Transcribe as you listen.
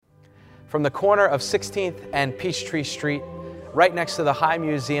from the corner of 16th and Peachtree Street, right next to the High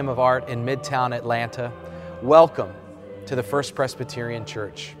Museum of Art in Midtown Atlanta. Welcome to the First Presbyterian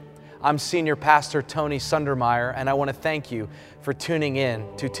Church. I'm Senior Pastor Tony Sundermeyer, and I want to thank you for tuning in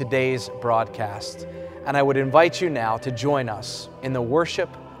to today's broadcast. And I would invite you now to join us in the worship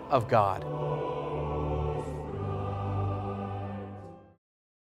of God.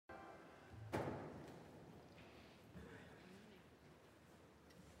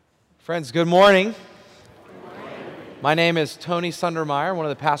 Friends, good morning. My name is Tony Sundermeyer, one of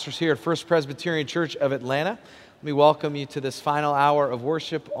the pastors here at First Presbyterian Church of Atlanta. Let me welcome you to this final hour of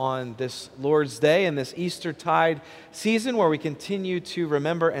worship on this Lord's Day and this Eastertide season where we continue to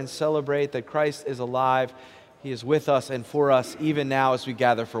remember and celebrate that Christ is alive. He is with us and for us even now as we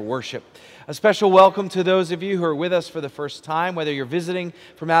gather for worship. A special welcome to those of you who are with us for the first time, whether you're visiting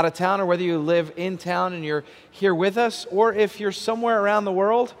from out of town or whether you live in town and you're here with us, or if you're somewhere around the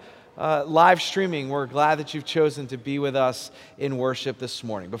world. Live streaming, we're glad that you've chosen to be with us in worship this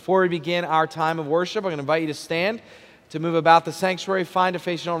morning. Before we begin our time of worship, I'm going to invite you to stand, to move about the sanctuary, find a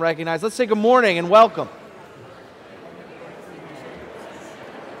face you don't recognize. Let's say good morning and welcome.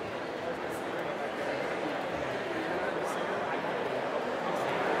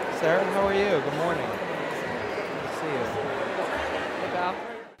 Sarah, how are you? Good morning. Good to see you. Hey, Val.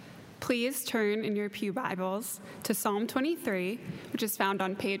 Please turn in your pew Bibles to Psalm 23, which is found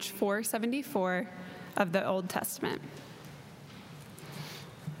on page 474 of the Old Testament.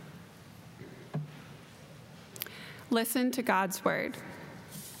 Listen to God's word.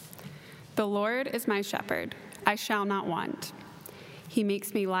 The Lord is my shepherd, I shall not want. He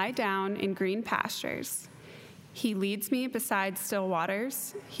makes me lie down in green pastures. He leads me beside still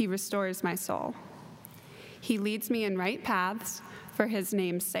waters. He restores my soul. He leads me in right paths for his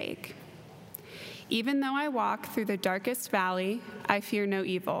name's sake. Even though I walk through the darkest valley, I fear no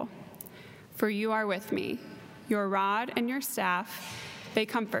evil, for you are with me. Your rod and your staff, they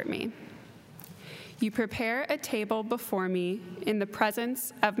comfort me. You prepare a table before me in the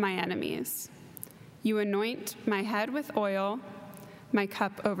presence of my enemies. You anoint my head with oil, my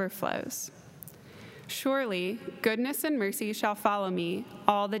cup overflows. Surely goodness and mercy shall follow me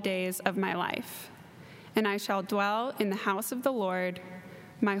all the days of my life, and I shall dwell in the house of the Lord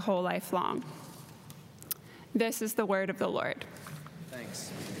my whole life long. This is the word of the Lord.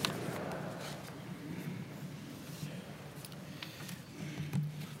 Thanks.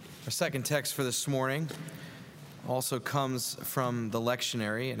 Our second text for this morning also comes from the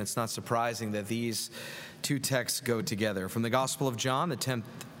lectionary, and it's not surprising that these two texts go together. From the Gospel of John, the 10th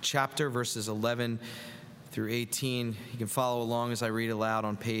chapter, verses 11 through 18. You can follow along as I read aloud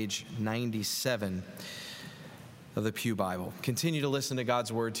on page 97 of the Pew Bible. Continue to listen to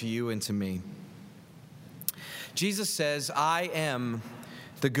God's word to you and to me. Jesus says, I am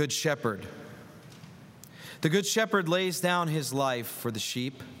the good shepherd. The good shepherd lays down his life for the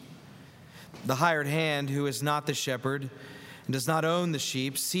sheep. The hired hand, who is not the shepherd and does not own the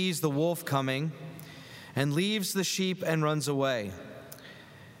sheep, sees the wolf coming and leaves the sheep and runs away.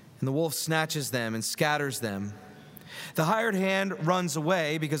 And the wolf snatches them and scatters them. The hired hand runs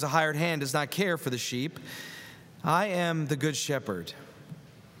away because a hired hand does not care for the sheep. I am the good shepherd.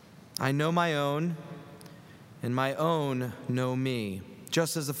 I know my own, and my own know me,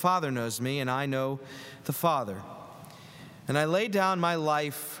 just as the Father knows me, and I know the Father. And I lay down my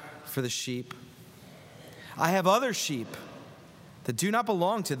life for the sheep. I have other sheep that do not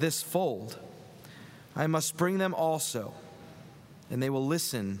belong to this fold. I must bring them also, and they will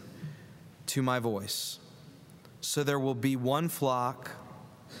listen to my voice. So there will be one flock,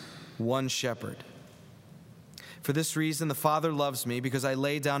 one shepherd. For this reason the Father loves me, because I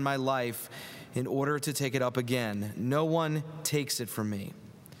lay down my life in order to take it up again. No one takes it from me,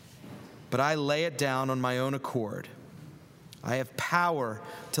 but I lay it down on my own accord. I have power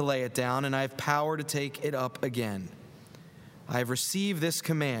to lay it down, and I have power to take it up again. I have received this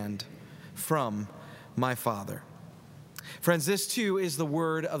command from my Father. Friends, this too is the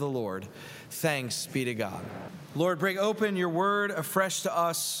word of the Lord. Thanks be to God. Lord, break open your word afresh to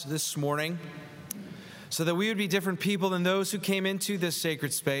us this morning so that we would be different people than those who came into this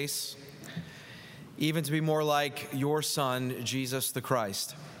sacred space, even to be more like your Son, Jesus the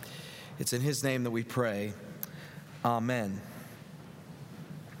Christ. It's in his name that we pray. Amen.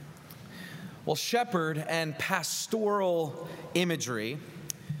 Well, shepherd and pastoral imagery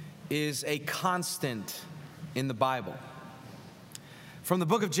is a constant in the Bible. From the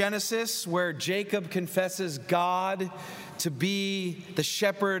book of Genesis, where Jacob confesses God to be the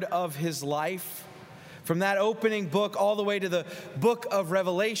shepherd of his life, From that opening book all the way to the book of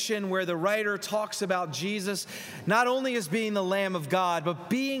Revelation, where the writer talks about Jesus not only as being the Lamb of God, but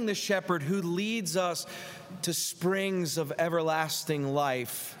being the shepherd who leads us to springs of everlasting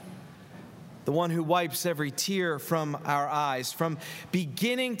life. The one who wipes every tear from our eyes, from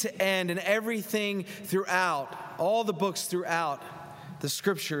beginning to end, and everything throughout, all the books throughout the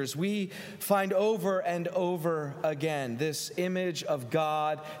scriptures, we find over and over again this image of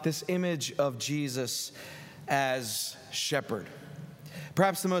God, this image of Jesus as shepherd.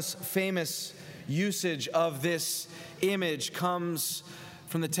 Perhaps the most famous usage of this image comes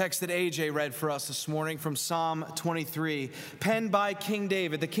from the text that AJ read for us this morning from Psalm 23, penned by King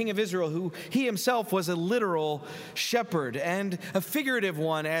David, the king of Israel, who he himself was a literal shepherd and a figurative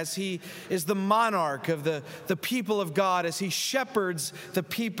one, as he is the monarch of the people of God. As he shepherds the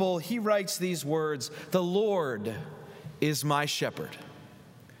people, he writes these words, "The Lord is my shepherd.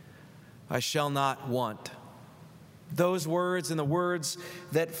 I shall not want." Those words and the words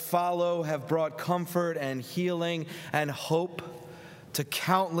that follow have brought comfort and healing and hope to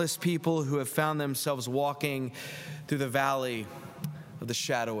countless people who have found themselves walking through the valley of the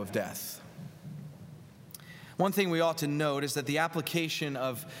shadow of death. One thing we ought to note is that the application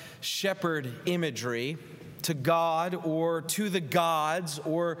of shepherd imagery to God or to the gods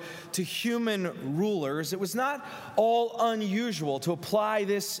or to human rulers, it was not all unusual to apply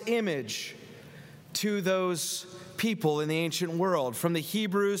this image to those people in the ancient world, from the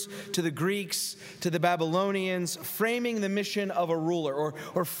Hebrews to the Greeks to the Babylonians, framing the mission of a ruler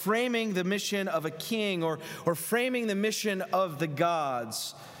or framing the mission of a king or framing the mission of the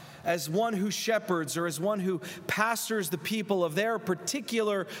gods as one who shepherds or as one who pastors the people of their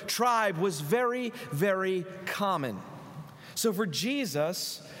particular tribe was very, very common. So for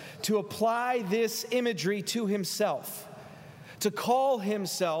Jesus to apply this imagery to himself, to call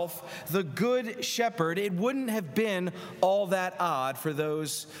himself the Good Shepherd, it wouldn't have been all that odd for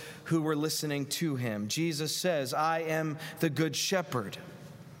those who were listening to him. Jesus says, "I am the Good Shepherd.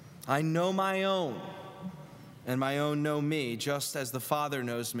 I know my own, and my own know me, just as the Father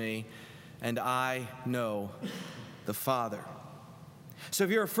knows me, and I know the Father." So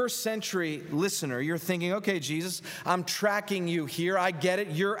if you're a first century listener, you're thinking, okay, Jesus, I'm tracking you here. I get it.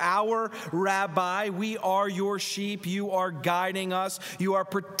 You're our rabbi. We are your sheep. You are guiding us. You are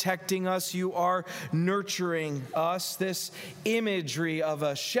protecting us. You are nurturing us. This imagery of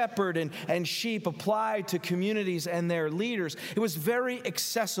a shepherd and sheep applied to communities and their leaders, it was very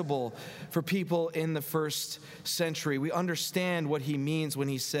accessible for people in the first century. We understand what he means when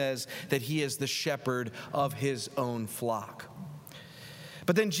he says that he is the shepherd of his own flock.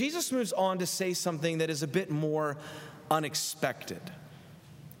 But then Jesus moves on to say something that is a bit more unexpected.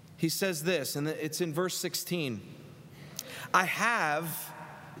 He says this, and it's in verse 16. "I have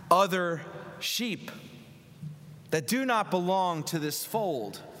other sheep that do not belong to this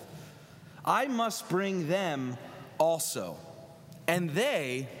fold. I must bring them also, and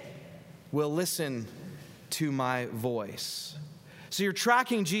they will listen to my voice." So you're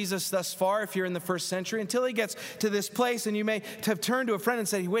tracking Jesus thus far if you're in the first century until he gets to this place, and you may have turned to a friend and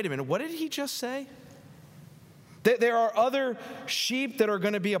said, "Wait a minute, what did he just say? There are other sheep that are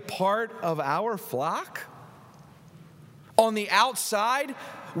going to be a part of our flock? On the outside,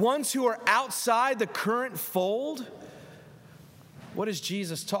 ones who are outside the current fold? What is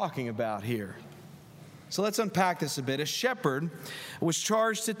Jesus talking about here?" So let's unpack this a bit. A shepherd was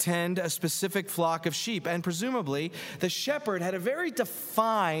charged to tend a specific flock of sheep, and presumably the shepherd had a very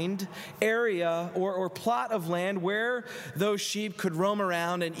defined area or plot of land where those sheep could roam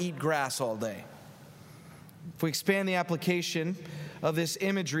around and eat grass all day. If we expand the application of this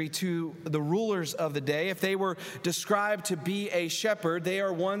imagery to the rulers of the day, if they were described to be a shepherd, they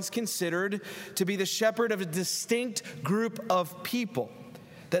are ones considered to be the shepherd of a distinct group of people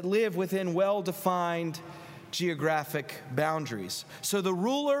that live within well-defined geographic boundaries. So the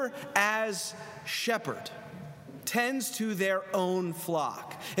ruler as shepherd tends to their own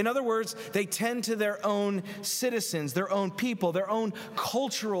flock. In other words, they tend to their own citizens, their own people, their own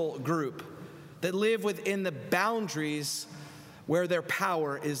cultural group that live within the boundaries where their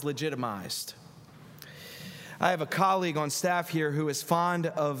power is legitimized. I have a colleague on staff here who is fond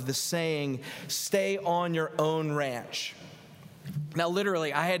of the saying, "Stay on your own ranch." Now,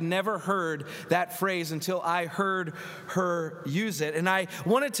 literally, I had never heard that phrase until I heard her use it. And I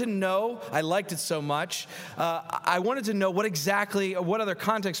wanted to know, I liked it so much, I wanted to know what other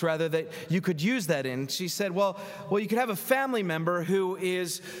context rather, that you could use that in. She said, well, you could have a family member who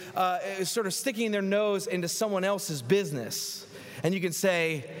is sort of sticking their nose into someone else's business. And you can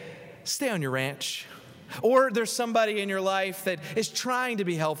say, "Stay on your ranch." Or there's somebody in your life that is trying to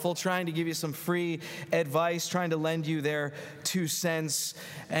be helpful, trying to give you some free advice, trying to lend you their 2 cents,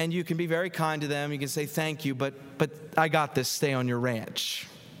 and you can be very kind to them. You can say, thank you, but I got this, stay on your ranch.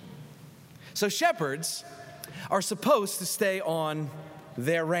 So shepherds are supposed to stay on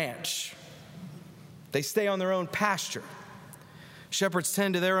their ranch. They stay on their own pasture. Shepherds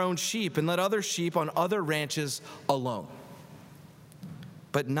tend to their own sheep and let other sheep on other ranches alone.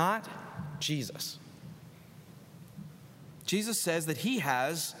 But not Jesus. Jesus says that he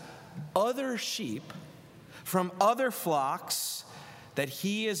has other sheep from other flocks that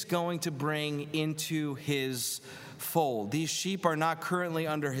he is going to bring into his fold. These sheep are not currently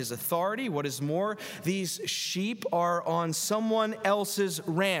under his authority. What is more, these sheep are on someone else's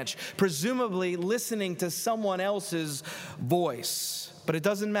ranch, presumably listening to someone else's voice. But it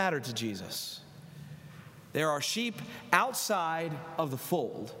doesn't matter to Jesus. There are sheep outside of the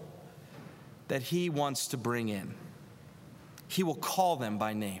fold that he wants to bring in. He will call them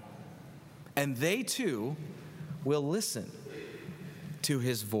by name, and they too will listen to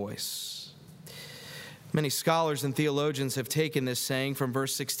his voice. Many scholars and theologians have taken this saying from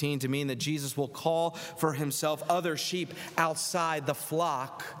verse 16 to mean that Jesus will call for himself other sheep outside the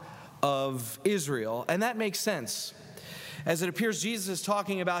flock of Israel, and that makes sense. As it appears, Jesus is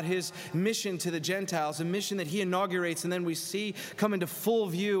talking about his mission to the Gentiles, a mission that he inaugurates, and then we see come into full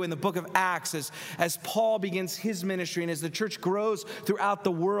view in the book of Acts as Paul begins his ministry and as the church grows throughout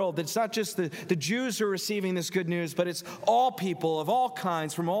the world. It's not just the Jews who are receiving this good news, but it's all people of all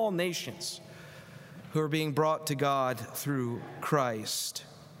kinds from all nations who are being brought to God through Christ.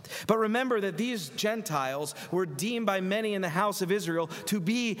 But remember that these Gentiles were deemed by many in the house of Israel to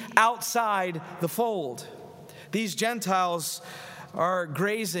be outside the fold. These Gentiles are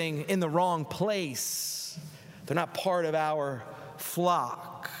grazing in the wrong place. They're not part of our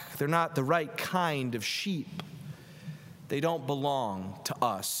flock. They're not the right kind of sheep. They don't belong to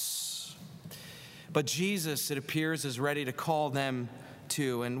us. But Jesus, it appears, is ready to call them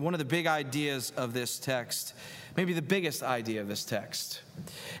too. And one of the big ideas of this text, maybe the biggest idea of this text,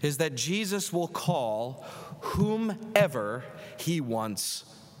 is that Jesus will call whomever he wants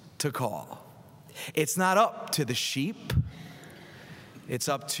to call. It's not up to the sheep. It's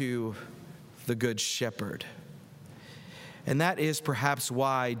up to the good shepherd. And that is perhaps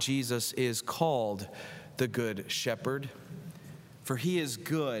why Jesus is called the good shepherd. For he is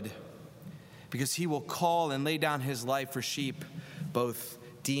good because he will call and lay down his life for sheep, both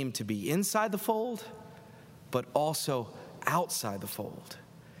deemed to be inside the fold, but also outside the fold.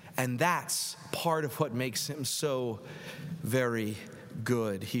 And that's part of what makes him so very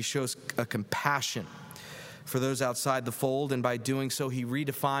good. He shows a compassion for those outside the fold, and by doing so, he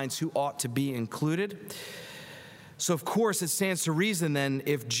redefines who ought to be included. So, of course, it stands to reason then,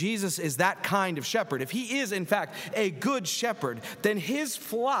 if Jesus is that kind of shepherd, if he is, in fact, a good shepherd, then his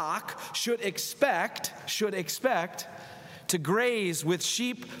flock should expect to graze with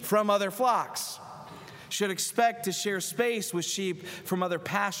sheep from other flocks, should expect to share space with sheep from other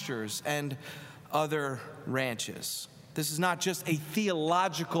pastures and other ranches. This is not just a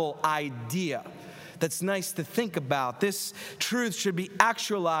theological idea that's nice to think about. This truth should be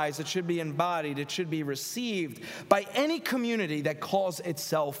actualized, it should be embodied, it should be received by any community that calls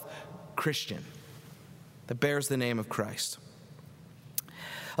itself Christian, that bears the name of Christ.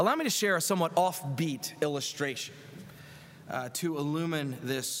 Allow me to share a somewhat offbeat illustration to illumine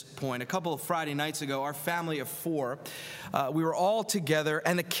this point. A couple of Friday nights ago, our family of 4, we were all together,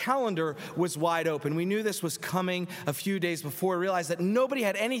 and the calendar was wide open. We knew this was coming a few days before. We realized that nobody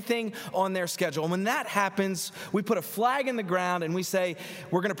had anything on their schedule. And when that happens, we put a flag in the ground and we say,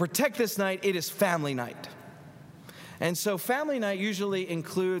 we're going to protect this night. It is family night. And so family night usually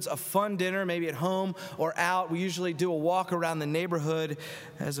includes a fun dinner, maybe at home or out. We usually do a walk around the neighborhood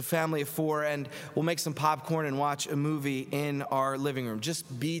as a family of 4, and we'll make some popcorn and watch a movie in our living room.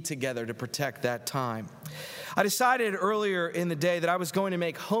 Just be together to protect that time. I decided earlier in the day that I was going to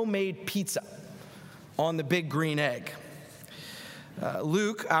make homemade pizza on the Big Green Egg.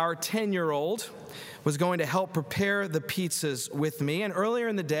 Luke, our 10-year-old, was going to help prepare the pizzas with me. And earlier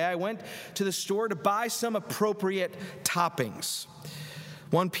in the day, I went to the store to buy some appropriate toppings.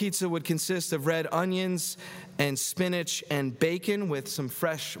 One pizza would consist of red onions and spinach and bacon with some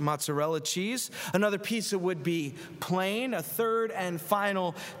fresh mozzarella cheese. Another pizza would be plain. A third and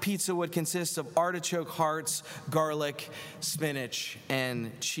final pizza would consist of artichoke hearts, garlic, spinach,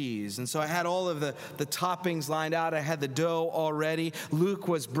 and cheese. And so I had all of the toppings lined out. I had the dough already. Luke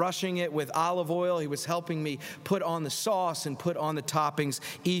was brushing it with olive oil. He was helping me put on the sauce and put on the toppings,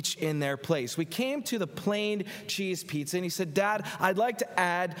 each in their place. We came to the plain cheese pizza, and he said, "Dad, I'd like to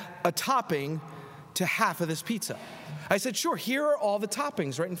add a topping to half of this pizza. I said, sure, here are all the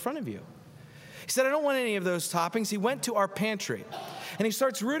toppings right in front of you. He said, I don't want any of those toppings. He went to our pantry, and he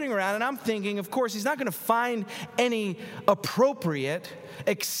starts rooting around, and I'm thinking, of course, he's not going to find any appropriate,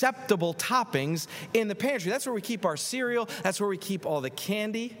 acceptable toppings in the pantry. That's where we keep our cereal. That's where we keep all the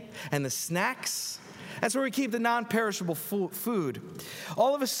candy and the snacks. That's where we keep the non-perishable food.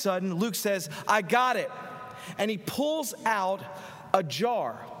 All of a sudden, Luke says, I got it. And he pulls out a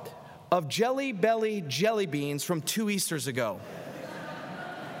jar of Jelly Belly jelly beans from 2 Easters ago.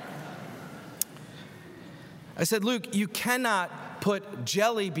 I said, Luke, you cannot put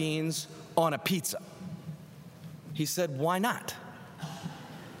jelly beans on a pizza. He said, why not?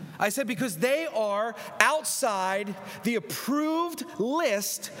 I said, because they are outside the approved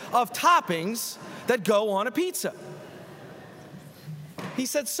list of toppings that go on a pizza. He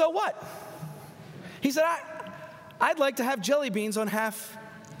said, so what? He said, I'd like to have jelly beans on half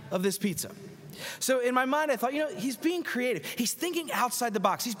of this pizza. So in my mind, I thought, he's being creative. He's thinking outside the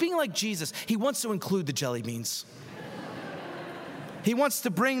box. He's being like Jesus. He wants to include the jelly beans. He wants to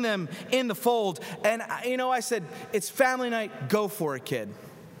bring them in the fold. And, I said, it's family night. Go for it, kid.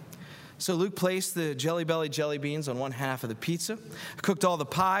 So Luke placed the Jelly Belly jelly beans on one half of the pizza. I cooked all the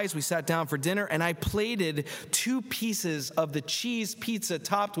pies. We sat down for dinner, and I plated 2 pieces of the cheese pizza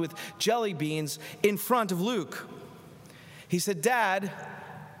topped with jelly beans in front of Luke. He said, Dad,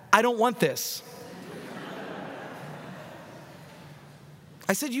 I don't want this.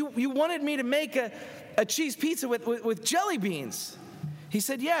 I said, you wanted me to make a cheese pizza with jelly beans. He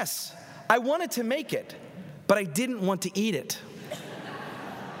said, yes, I wanted to make it, but I didn't want to eat it.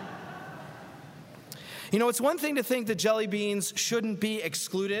 It's one thing to think that jelly beans shouldn't be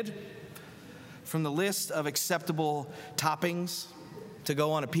excluded from the list of acceptable toppings to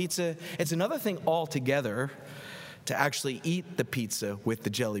go on a pizza. It's another thing altogether to actually eat the pizza with the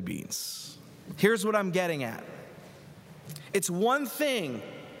jelly beans. Here's what I'm getting at. It's one thing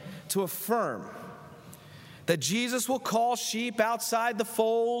to affirm that Jesus will call sheep outside the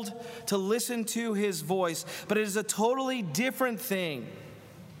fold to listen to his voice, but it is a totally different thing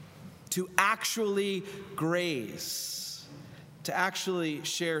to actually graze, to actually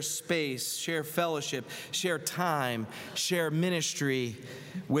share space, share fellowship, share time, share ministry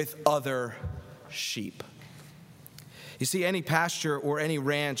with other sheep. You see, any pasture or any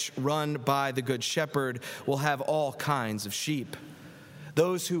ranch run by the Good Shepherd will have all kinds of sheep.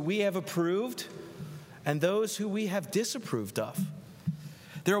 Those who we have approved and those who we have disapproved of.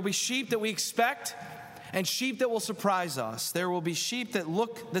 There will be sheep that we expect and sheep that will surprise us. There will be sheep that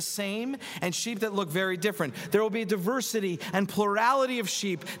look the same and sheep that look very different. There will be diversity and plurality of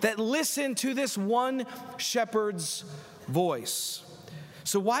sheep that listen to this one shepherd's voice.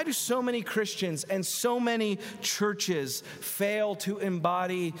 So why do so many Christians and so many churches fail to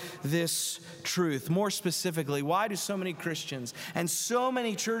embody this truth? More specifically, why do so many Christians and so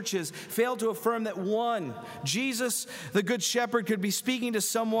many churches fail to affirm that, one, Jesus, the Good Shepherd, could be speaking to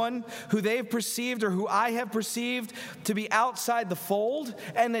someone who they've perceived or who I have perceived to be outside the fold,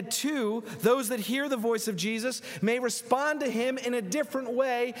 and that, two, those that hear the voice of Jesus may respond to him in a different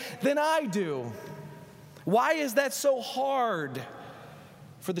way than I do? Why is that so hard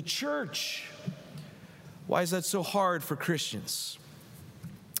for the church? Why is that so hard for Christians?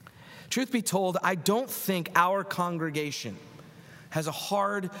 Truth be told, I don't think our congregation has a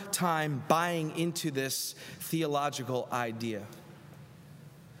hard time buying into this theological idea.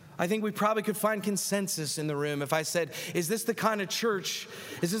 I think we probably could find consensus in the room if I said, is this the kind of church,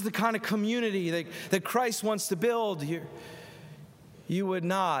 is this the kind of community that Christ wants to build here? You would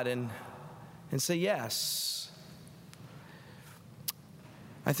nod and say yes.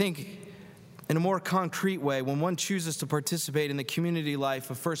 I think in a more concrete way, when one chooses to participate in the community life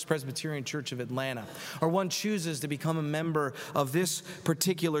of First Presbyterian Church of Atlanta, or one chooses to become a member of this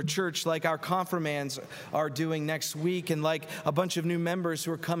particular church like our confirmands are doing next week, and like a bunch of new members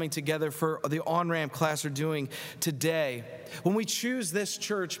who are coming together for the on-ramp class are doing today, when we choose this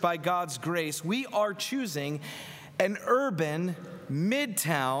church by God's grace, we are choosing an urban,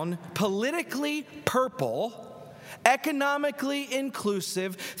 midtown, politically purple, economically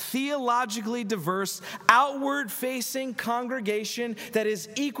inclusive, theologically diverse, outward-facing congregation that is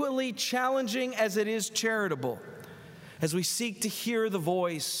equally challenging as it is charitable, as we seek to hear the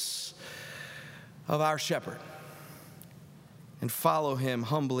voice of our shepherd and follow him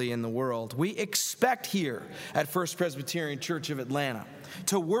humbly in the world. We expect here at First Presbyterian Church of Atlanta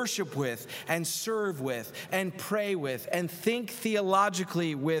to worship with and serve with and pray with and think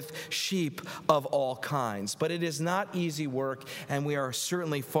theologically with sheep of all kinds. But it is not easy work, and we are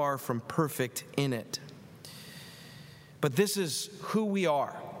certainly far from perfect in it. But this is who we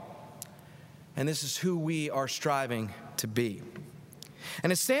are. And this is who we are striving to be.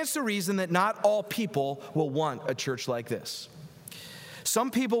 And it stands to reason that not all people will want a church like this.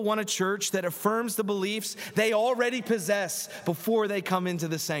 Some people want a church that affirms the beliefs they already possess before they come into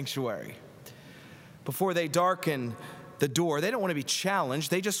the sanctuary. Before they darken the door, they don't want to be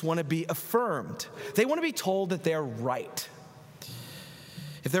challenged. They just want to be affirmed. They want to be told that they're right.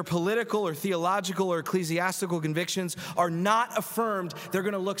 If their political or theological or ecclesiastical convictions are not affirmed, they're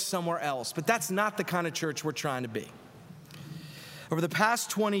going to look somewhere else. But that's not the kind of church we're trying to be. Over the past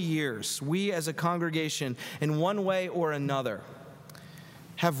 20 years, we as a congregation, in one way or another,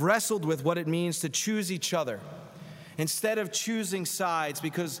 have wrestled with what it means to choose each other instead of choosing sides,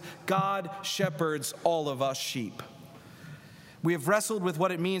 because God shepherds all of us sheep. We have wrestled with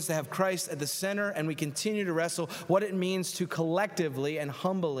what it means to have Christ at the center, and we continue to wrestle what it means to collectively and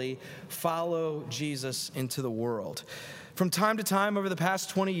humbly follow Jesus into the world. From time to time over the past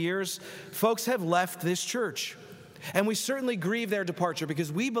 20 years, folks have left this church. And we certainly grieve their departure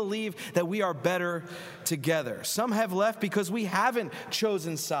because we believe that we are better together. Some have left because we haven't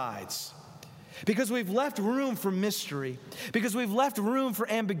chosen sides, because we've left room for mystery, because we've left room for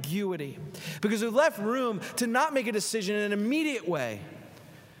ambiguity, because we've left room to not make a decision in an immediate way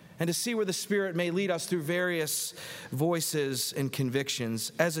and to see where the Spirit may lead us through various voices and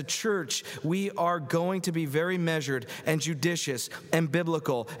convictions. As a church, we are going to be very measured and judicious and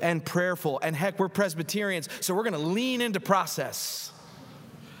biblical and prayerful. And heck, we're Presbyterians, so we're going to lean into process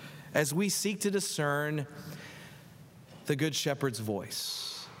as we seek to discern the Good Shepherd's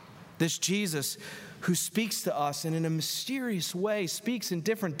voice. This Jesus who speaks to us and in a mysterious way speaks in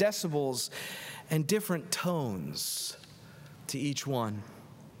different decibels and different tones to each one.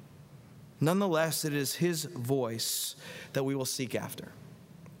 Nonetheless, it is his voice that we will seek after.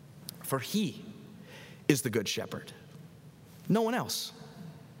 For he is the Good Shepherd. No one else.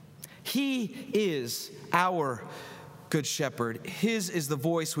 He is our Good Shepherd. His is the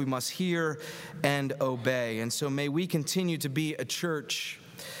voice we must hear and obey. And so may we continue to be a church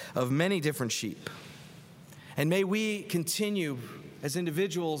of many different sheep. And may we continue as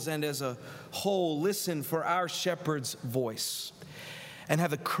individuals and as a whole listen for our shepherd's voice and have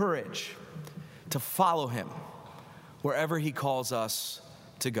the courage to follow him wherever he calls us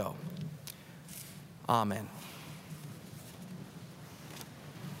to go. Amen.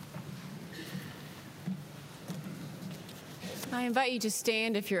 I invite you to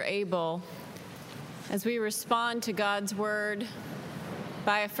stand if you're able as we respond to God's word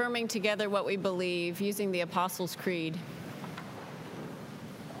by affirming together what we believe using the Apostles' Creed.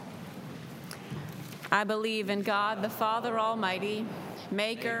 I believe in God, the Father Almighty,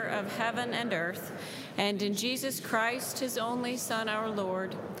 maker of heaven and earth, and in Jesus Christ, his only Son, our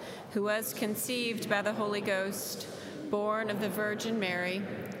Lord, who was conceived by the Holy Ghost, born of the Virgin Mary,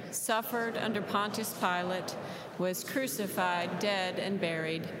 suffered under Pontius Pilate, was crucified, dead, and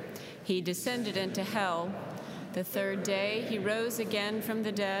buried. He descended into hell. The third day he rose again from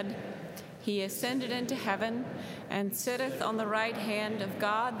the dead. He ascended into heaven and sitteth on the right hand of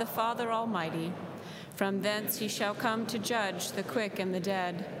God the Father Almighty. From thence he shall come to judge the quick and the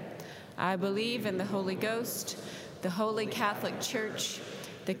dead. I believe in the Holy Ghost, the Holy Catholic Church,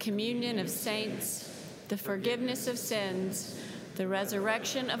 the communion of saints, the forgiveness of sins, the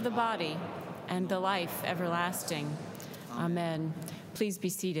resurrection of the body, and the life everlasting. Amen. Please be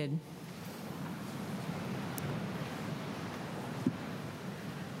seated.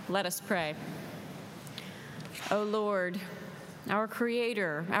 Let us pray. O Lord, our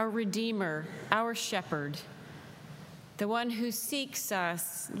Creator, our Redeemer, our Shepherd, the one who seeks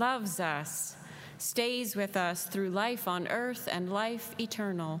us, loves us, stays with us through life on earth and life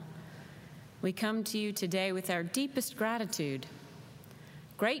eternal. We come to you today with our deepest gratitude,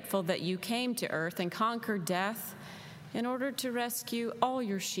 grateful that you came to earth and conquered death in order to rescue all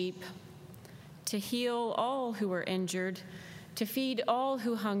your sheep, to heal all who are injured, to feed all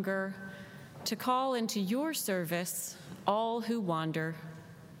who hunger, to call into your service all who wander.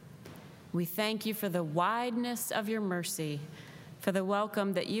 We thank you for the wideness of your mercy, for the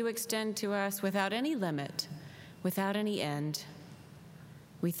welcome that you extend to us without any limit, without any end.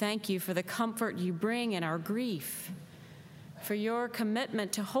 We thank you for the comfort you bring in our grief, for your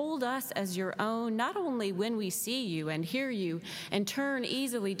commitment to hold us as your own, not only when we see you and hear you and turn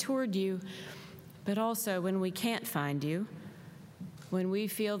easily toward you, but also when we can't find you, when we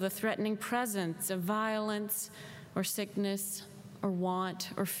feel the threatening presence of violence or sickness or want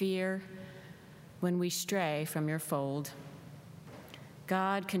or fear, when we stray from your fold.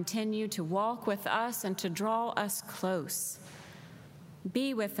 God, continue to walk with us and to draw us close.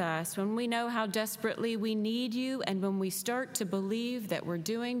 Be with us when we know how desperately we need you and when we start to believe that we're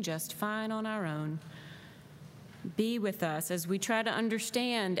doing just fine on our own. Be with us as we try to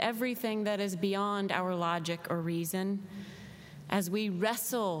understand everything that is beyond our logic or reason, as we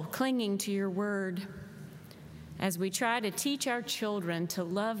wrestle clinging to your word, as we try to teach our children to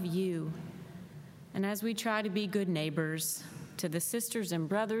love you, and as we try to be good neighbors to the sisters and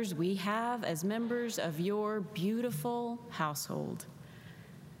brothers we have as members of your beautiful household.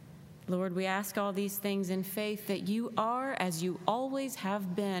 Lord, we ask all these things in faith that you are, as you always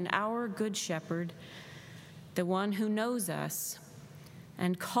have been, our good shepherd, the one who knows us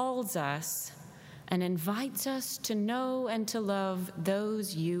and calls us and invites us to know and to love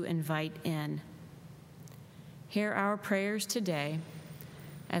those you invite in. Hear our prayers today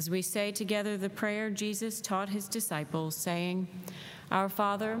as we say together the prayer Jesus taught his disciples, saying, Our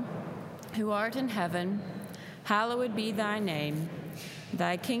Father, who art in heaven, hallowed be thy name.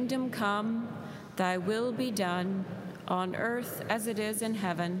 Thy kingdom come, thy will be done, on earth as it is in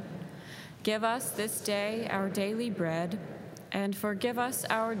heaven. Give us this day our daily bread, and forgive us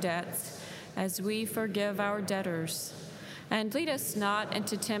our debts, as we forgive our debtors. And lead us not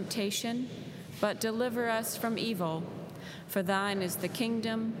into temptation, but deliver us from evil. For thine is the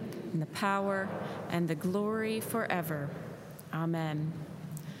kingdom, and the power, and the glory forever. Amen.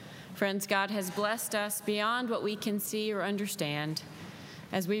 Friends, God has blessed us beyond what we can see or understand.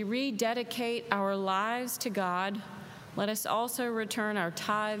 As we rededicate our lives to God, let us also return our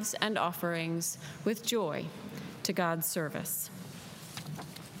tithes and offerings with joy to God's service.